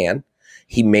everything he can.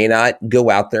 He may not go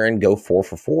out there and go 4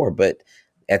 for 4, but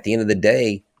at the end of the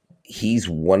day, he's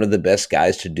one of the best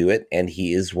guys to do it, and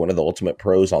he is one of the ultimate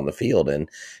pros on the field.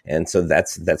 And so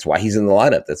that's why he's in the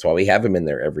lineup. That's why we have him in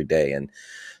there every day. And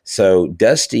so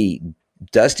Dusty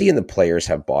and the players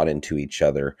have bought into each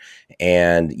other.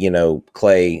 And,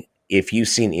 Clay, if you've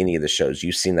seen any of the shows,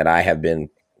 you've seen that I have been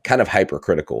kind of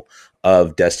hypercritical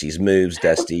of Dusty's moves,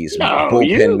 Dusty's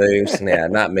bullpen moves. Yeah,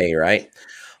 not me, right?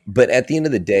 But at the end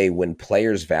of the day, when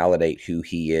players validate who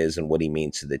he is and what he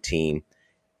means to the team,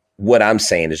 what I'm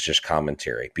saying is just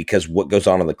commentary, because what goes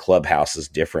on in the clubhouse is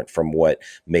different from what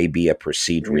may be a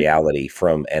perceived reality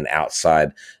from an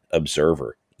outside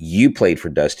observer. You played for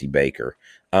Dusty Baker.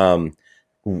 Give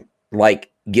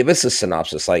us a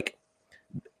synopsis.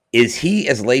 Is he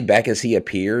as laid back as he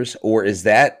appears, or is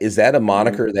that a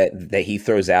moniker that he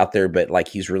throws out there, but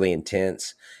he's really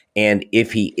intense? And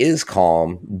if he is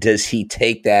calm, does he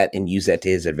take that and use that to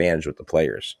his advantage with the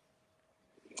players?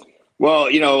 Well,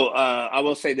 I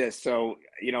will say this. So,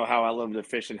 how I love to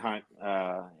fish and hunt,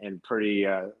 and pretty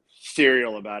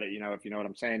serial about it, if you know what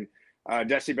I'm saying.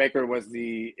 Dusty Baker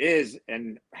is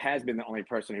and has been the only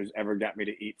person who's ever got me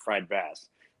to eat fried bass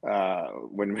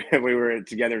when we were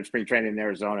together in spring training in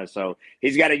Arizona. So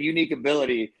he's got a unique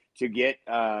ability to get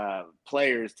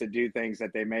players to do things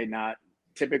that they may not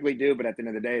typically do, but at the end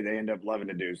of the day, they end up loving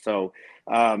to do. So,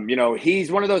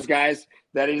 he's one of those guys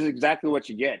that is exactly what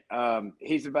you get.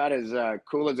 He's about as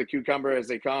cool as a cucumber as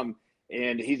they come,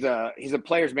 and he's a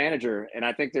player's manager, and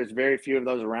I think there's very few of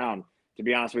those around, to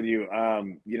be honest with you.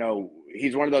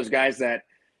 He's one of those guys that,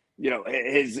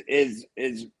 his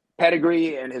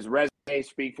pedigree and his resume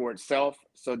speak for itself.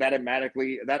 So that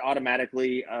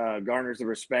automatically garners the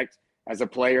respect as a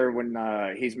player when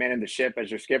he's manning the ship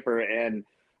as your skipper. And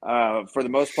for the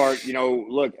most part,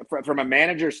 look, from a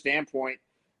manager standpoint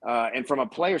and from a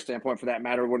player standpoint, for that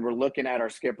matter, when we're looking at our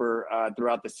skipper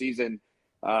throughout the season,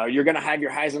 you're going to have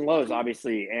your highs and lows,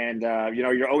 obviously. And,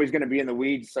 you're always going to be in the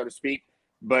weeds, so to speak,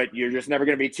 but you're just never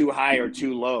going to be too high or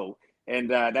too low.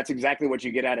 And that's exactly what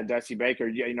you get out of Dusty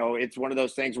Baker. It's one of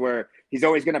those things where he's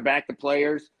always going to back the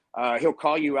players. He'll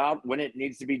call you out when it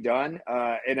needs to be done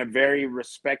in a very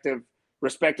respectful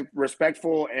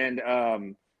and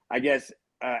I guess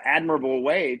admirable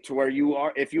way, to where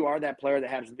if you are that player that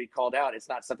happens to be called out, it's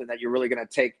not something that you're really going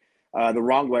to take the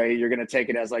wrong way. You're going to take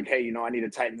it as hey, I need to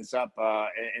tighten this up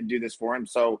and do this for him.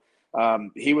 So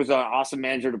he was an awesome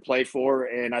manager to play for,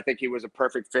 and I think he was a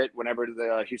perfect fit whenever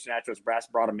the Houston Astros brass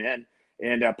brought him in,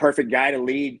 and a perfect guy to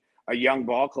lead a young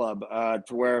ball club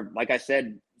to where, like I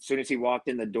said, as soon as he walked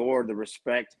in the door, the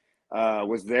respect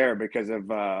was there because of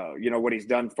what he's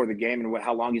done for the game and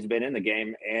how long he's been in the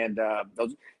game. And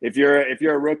if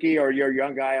you're a rookie or you're a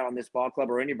young guy on this ball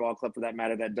club, or any ball club for that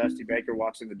matter, that Dusty Baker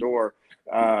walks in the door,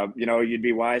 you'd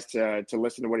be wise to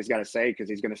listen to what he's got to say, because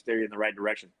he's going to steer you in the right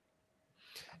direction.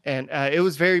 And it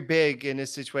was very big in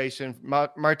this situation.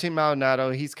 Martin Maldonado,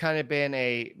 he's kind of been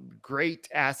a great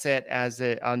asset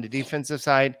on the defensive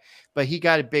side, but he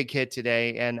got a big hit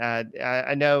today. And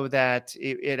I know that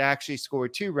it actually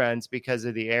scored 2 runs because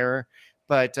of the error,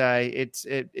 but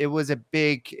it was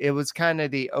kind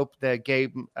of the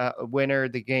game winner,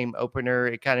 the game opener.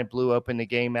 It kind of blew open the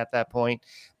game at that point.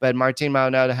 But Martin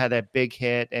Maldonado had that big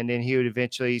hit, and then he would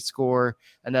eventually score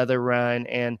another run.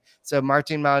 And so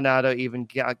Martin Maldonado even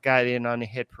got in on a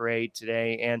hit parade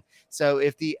today. And so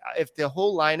if the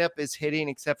whole lineup is hitting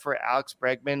except for Alex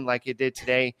Bregman like it did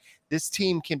today, this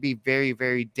team can be very,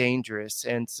 very dangerous.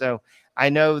 And so I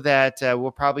know that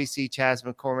we'll probably see Chas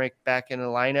McCormick back in the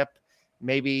lineup.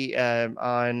 Maybe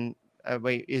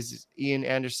is Ian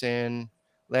Anderson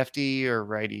lefty or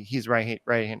righty? He's right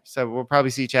hand. So we'll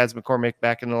probably see Chas McCormick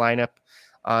back in the lineup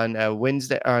on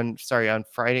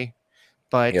Friday.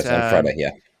 But yes, on Friday,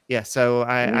 yeah. Yeah, so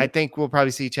I think we'll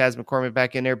probably see Chas McCormick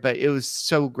back in there. But it was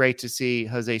so great to see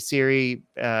Jose Siri,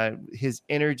 his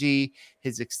energy,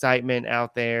 his excitement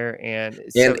out there, and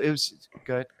so it was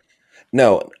good.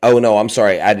 No, I'm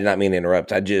sorry, I did not mean to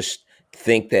interrupt. I just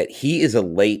think that he is a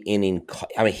late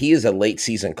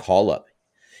season call up.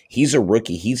 He's a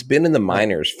rookie. He's been in the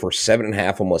minors for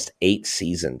 7.5, almost 8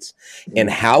 seasons. And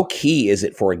how key is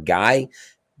it for a guy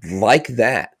like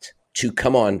that to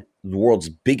come on the world's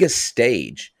biggest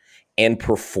stage and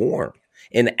perform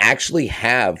and actually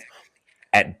have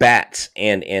at bats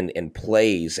and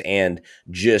plays and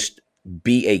just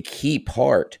be a key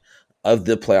part of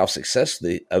the playoff success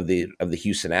of the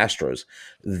Houston Astros.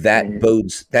 That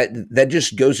bodes that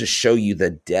just goes to show you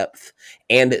the depth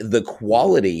and the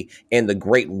quality and the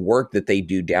great work that they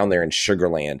do down there in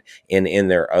Sugarland and in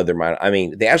their other minor. I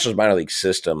mean, the Astros minor league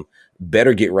system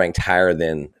better get ranked higher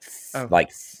than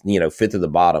fifth of the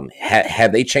bottom.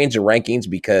 Have they changed the rankings?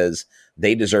 Because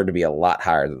they deserve to be a lot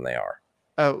higher than they are.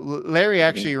 Oh, Larry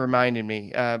actually reminded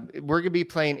me. We're going to be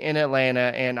playing in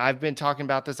Atlanta, and I've been talking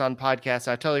about this on podcasts.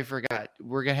 I totally forgot.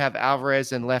 We're going to have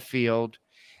Alvarez in left field,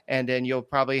 and then you'll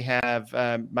probably have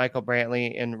Michael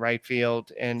Brantley in right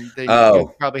field, and then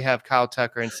you'll probably have Kyle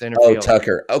Tucker in center field. Oh,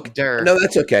 Tucker. Okay. No,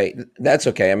 that's okay. That's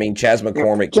okay. I mean, Chas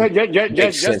McCormick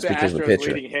makes sense because of the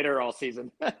pitcher. Leading hitter all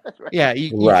season. Yeah, you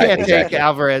can't take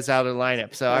Alvarez out of the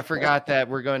lineup. So I forgot that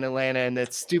we're going to Atlanta and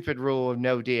that stupid rule of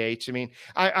no DH. I mean,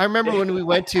 I remember when we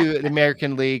went to the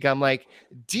American League, I'm like,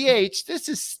 DH, this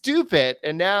is stupid.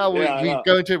 And now we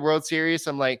go into the World Series.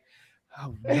 I'm like,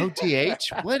 oh, no DH?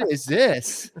 What is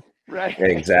this? Right.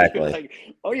 Exactly. Like,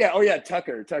 oh yeah.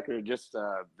 Tucker just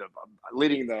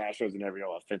leading the Astros in every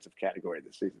offensive category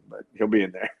this season, but he'll be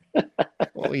in there.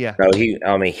 Oh yeah.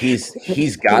 No,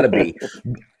 he's got to be.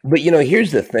 But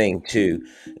here's the thing too: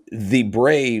 the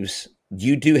Braves.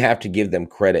 You do have to give them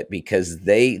credit because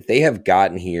they have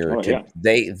gotten here.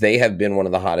 They have been one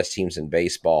of the hottest teams in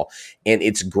baseball, and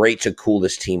it's great to cool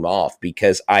this team off.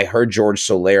 Because I heard George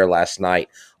Soler last night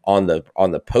on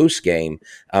the post game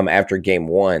after game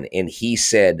one, and he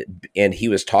said, and he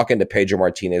was talking to Pedro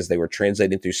Martinez. They were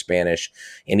translating through Spanish,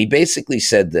 and he basically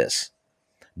said this: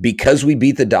 because we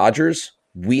beat the Dodgers,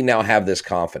 we now have this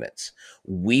confidence.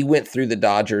 We went through the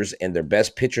Dodgers and their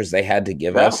best pitchers they had to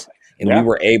give us, and we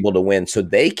were able to win. So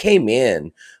they came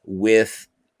in with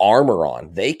armor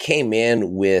on. They came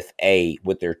in with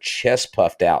their chest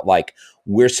puffed out, like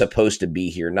we're supposed to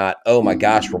be here. Not, oh my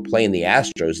gosh, we're playing the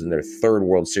Astros in their third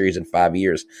World Series in 5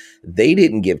 years. They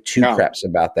didn't give two craps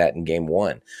about that in game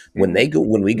one. When the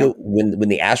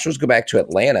Astros go back to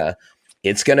Atlanta,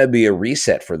 it's going to be a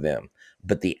reset for them.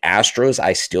 But the Astros,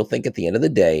 I still think at the end of the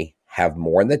day, have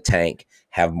more in the tank,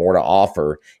 have more to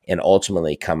offer, and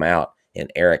ultimately come out.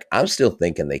 And Eric, I'm still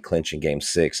thinking they clinch in game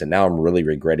 6, and now I'm really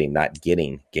regretting not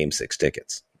getting game 6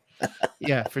 tickets.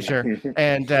 Yeah, for sure.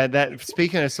 And that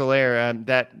speaking of Soler,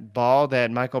 that ball that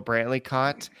Michael Brantley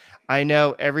caught, I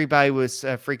know everybody was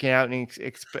freaking out, and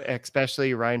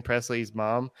especially Ryan Presley's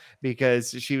mom,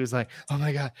 because she was like, "Oh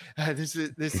my God, this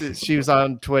is." She was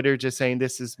on Twitter just saying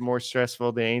this is more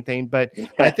stressful than anything. But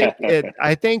I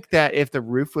think that if the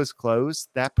roof was closed,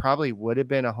 that probably would have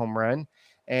been a home run.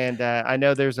 And I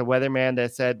know there's a weatherman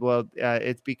that said, well,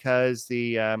 it's because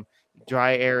the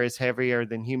dry air is heavier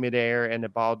than humid air, and the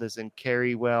ball doesn't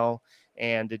carry well.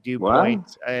 And the dew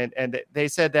point, and they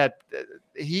said that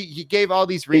he gave all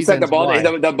these reasons. He said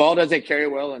the ball doesn't carry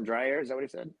well in dry air. Is that what he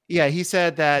said? Yeah, he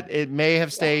said that it may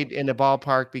have stayed in the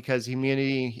ballpark because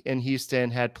humidity in Houston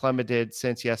had plummeted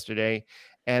since yesterday,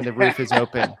 and the roof is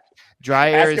open.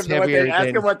 Dry air is heavier. Ask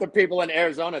him what the people in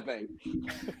Arizona think.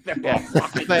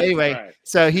 But anyway,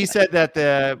 so he said that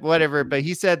but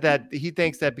he said that he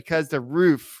thinks that because the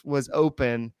roof was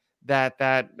open, that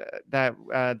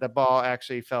the ball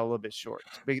actually fell a little bit short.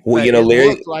 Well, but Larry, it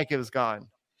looked like it was gone.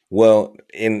 Well,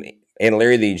 and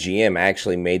Larry, the GM,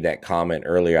 actually made that comment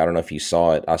earlier. I don't know if you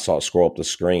saw it. I saw it scroll up the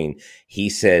screen. He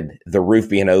said the roof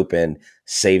being open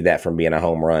saved that from being a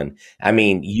home run. I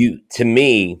mean, you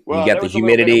got the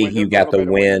humidity, you got the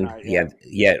wind.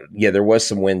 Yeah, there was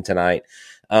some wind tonight.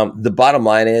 The bottom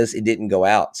line is it didn't go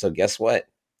out. So guess what?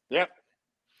 Yep.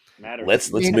 Matter.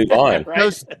 Let's move on.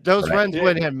 Those runs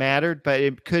wouldn't have mattered, but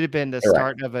it could have been the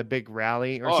start of a big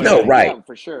rally. Right.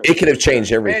 For sure. It could have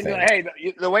changed everything. And,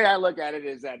 hey, the way I look at it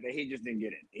is that he just didn't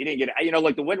get it. He didn't get it.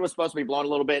 Like the wind was supposed to be blowing a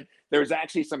little bit. There was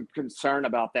actually some concern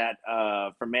about that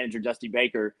from manager Dusty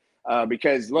Baker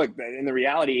because, look, in the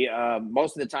reality,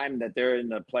 most of the time that they're in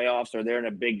the playoffs or they're in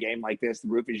a big game like this, the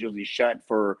roof is usually shut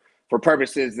for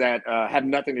purposes that have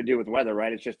nothing to do with weather,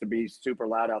 right? It's just to be super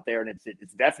loud out there, and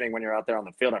it's deafening when you're out there on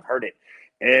the field. I've heard it.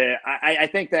 I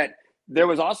think that there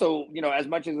was also, as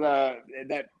much as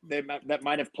that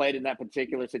might have played in that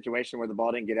particular situation where the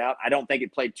ball didn't get out. I don't think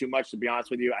it played too much, to be honest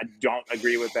with you. I don't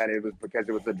agree with that. It was because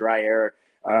it was the dry air.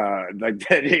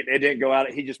 It didn't go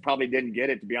out. He just probably didn't get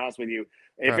it, to be honest with you.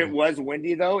 If it was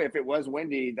windy, though, that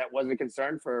was a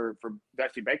concern for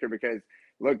Dusty Baker because,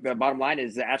 look, the bottom line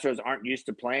is the Astros aren't used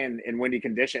to playing in windy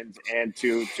conditions, and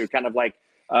to kind of like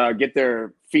get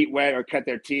their feet wet or cut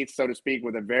their teeth, so to speak,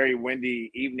 with a very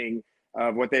windy evening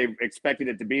of what they expected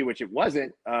it to be, which it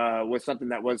wasn't, was something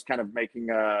that was kind of making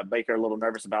Baker a little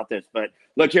nervous about this. But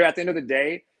look, here at the end of the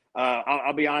day,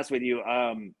 I'll be honest with you.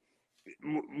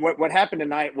 what happened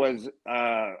tonight was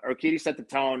Urquidy set the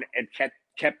tone and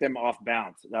kept them off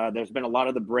balance. There's been a lot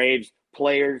of the Braves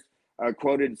players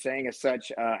quoted saying as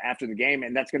such after the game,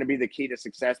 and that's going to be the key to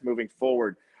success moving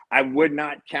forward. I would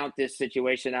not count this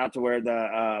situation out to where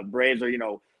the Braves are,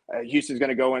 Houston's going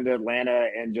to go into Atlanta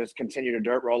and just continue to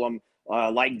dirt roll them.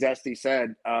 Like Dusty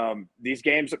said, these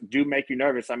games do make you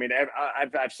nervous. I mean,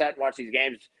 I've sat and watched these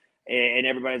games, and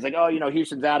everybody's like, oh,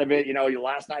 Houston's out of it.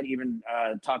 Last night even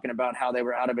talking about how they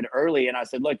were out of it early. And I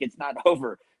said, look, it's not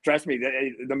over. Trust me,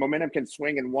 the momentum can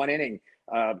swing in one inning.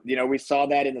 We saw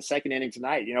that in the second inning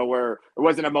tonight, where it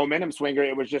wasn't a momentum swinger.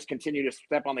 It was just continue to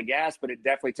step on the gas, but it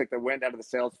definitely took the wind out of the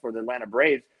sails for the Atlanta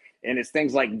Braves. And it's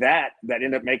things like that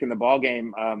end up making the ball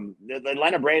game. The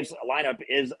Atlanta Braves lineup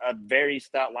is a very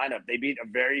stout lineup. They beat a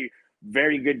very,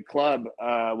 very good club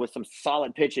with some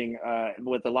solid pitching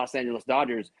with the Los Angeles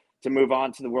Dodgers to move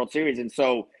on to the World Series. And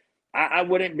so I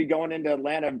wouldn't be going into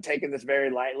Atlanta and taking this very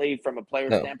lightly from a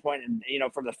player standpoint. And,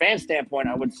 from the fan standpoint,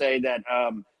 I would say that,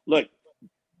 look,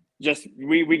 just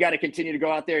we got to continue to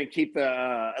go out there and keep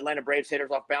the Atlanta Braves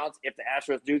hitters off balance. If the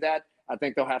Astros do that, I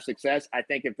think they'll have success. I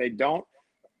think if they don't,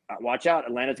 watch out.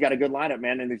 Atlanta's got a good lineup,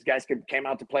 man, and these guys came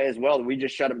out to play as well. We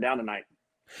just shut them down tonight.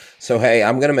 So, hey,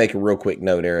 I'm going to make a real quick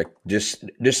note, Eric. Just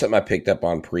something I picked up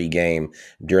on pregame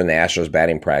during the Astros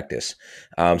batting practice.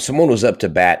 Someone was up to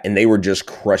bat, and they were just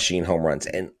crushing home runs.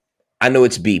 And I know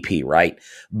it's BP, right?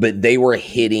 But they were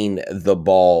hitting the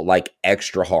ball like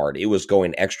extra hard. It was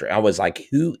going extra. I was like,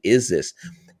 who is this?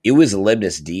 It was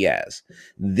Leibniz Diaz.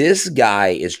 This guy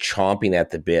is chomping at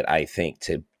the bit, I think,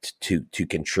 to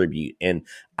contribute. And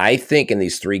I think in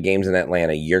these 3 games in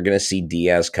Atlanta, you're going to see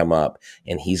Diaz come up,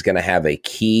 and he's going to have a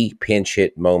key pinch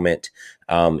hit moment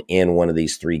in one of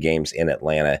these 3 games in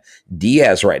Atlanta.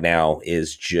 Diaz right now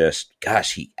is just,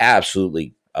 gosh, he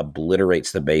absolutely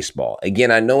obliterates the baseball. Again,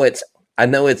 I know it's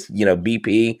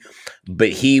BP, but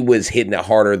he was hitting it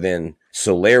harder than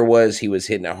Soler was. He was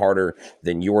hitting it harder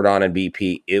than Jordan and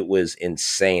BP. It was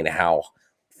insane how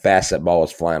fast that ball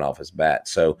was flying off his bat.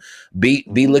 So be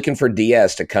looking for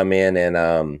Diaz to come in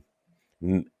and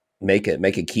make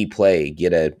a key play,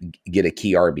 get a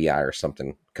key RBI or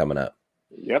something coming up.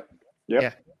 Yep.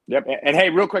 And hey,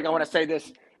 real quick, I want to say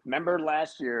this. Remember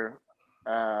last year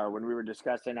when we were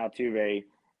discussing Altuve,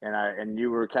 and you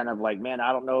were kind of like, man,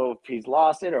 I don't know if he's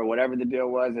lost it or whatever the deal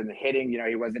was, and the hitting,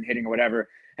 he wasn't hitting or whatever.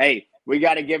 Hey, we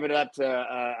got to give it up to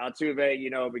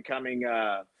Altuve, becoming,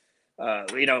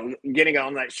 getting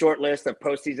on that short list of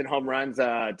postseason home runs,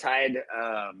 tied,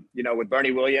 with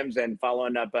Bernie Williams, and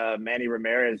following up Manny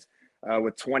Ramirez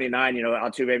with 29.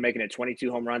 Altuve making it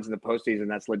 22 home runs in the postseason.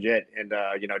 That's legit. And,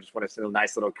 just want to send a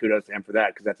nice little kudos to him for that,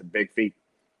 because that's a big feat.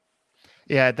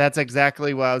 Yeah, that's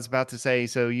exactly what I was about to say.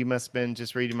 So you must have been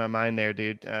just reading my mind there,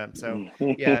 dude. So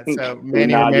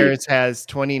Manny Ramirez has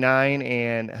 29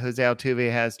 and Jose Altuve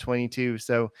has 22.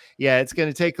 So yeah, it's going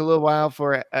to take a little while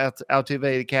for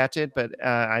Altuve to catch it, but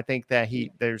I think that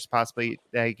there's possibly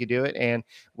that he could do it. And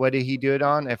what did he do it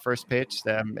on at first pitch?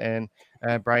 And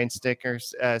Brian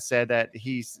Stickers said that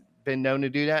he's been known to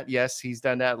do that. Yes, he's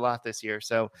done that a lot this year.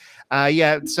 So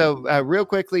real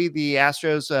quickly, the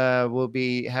Astros will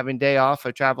be having day off,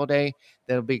 a travel day.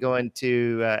 They'll be going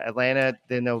to Atlanta.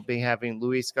 Then they'll be having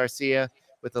Luis Garcia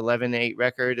with 11-8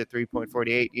 record, a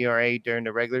 3.48 ERA during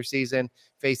the regular season,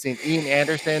 facing Ian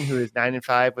Anderson, who is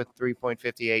 9-5 with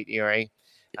 3.58 ERA.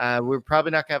 We're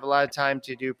probably not gonna have a lot of time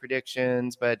to do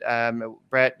predictions, but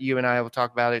Brett, you and I will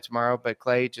talk about it tomorrow. But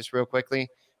Clay, just real quickly,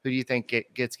 who do you think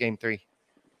gets Game 3?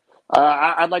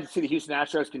 I'd like to see the Houston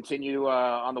Astros continue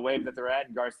on the wave that they're at,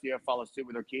 and Garcia follows suit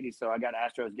with Urquidy. So I got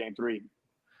Astros Game 3.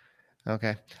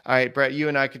 Okay. All right, Brett, you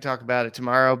and I could talk about it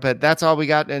tomorrow, but that's all we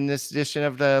got in this edition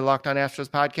of the Locked On Astros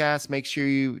podcast. Make sure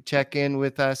you check in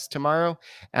with us tomorrow.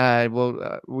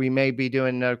 We may be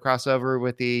doing a crossover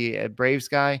with the Braves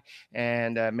guy,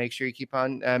 and make sure you keep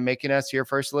on making us your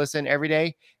first listen every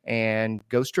day, and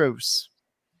go Astros.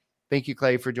 Thank you,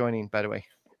 Clay, for joining, by the way.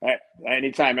 All right.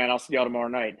 Anytime, man. I'll see y'all tomorrow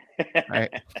night. All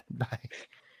right. Bye.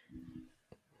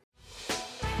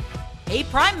 Hey,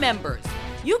 Prime members,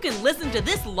 you can listen to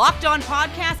this Locked On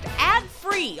podcast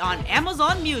ad-free on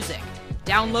Amazon Music.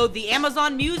 Download the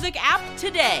Amazon Music app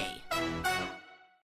today.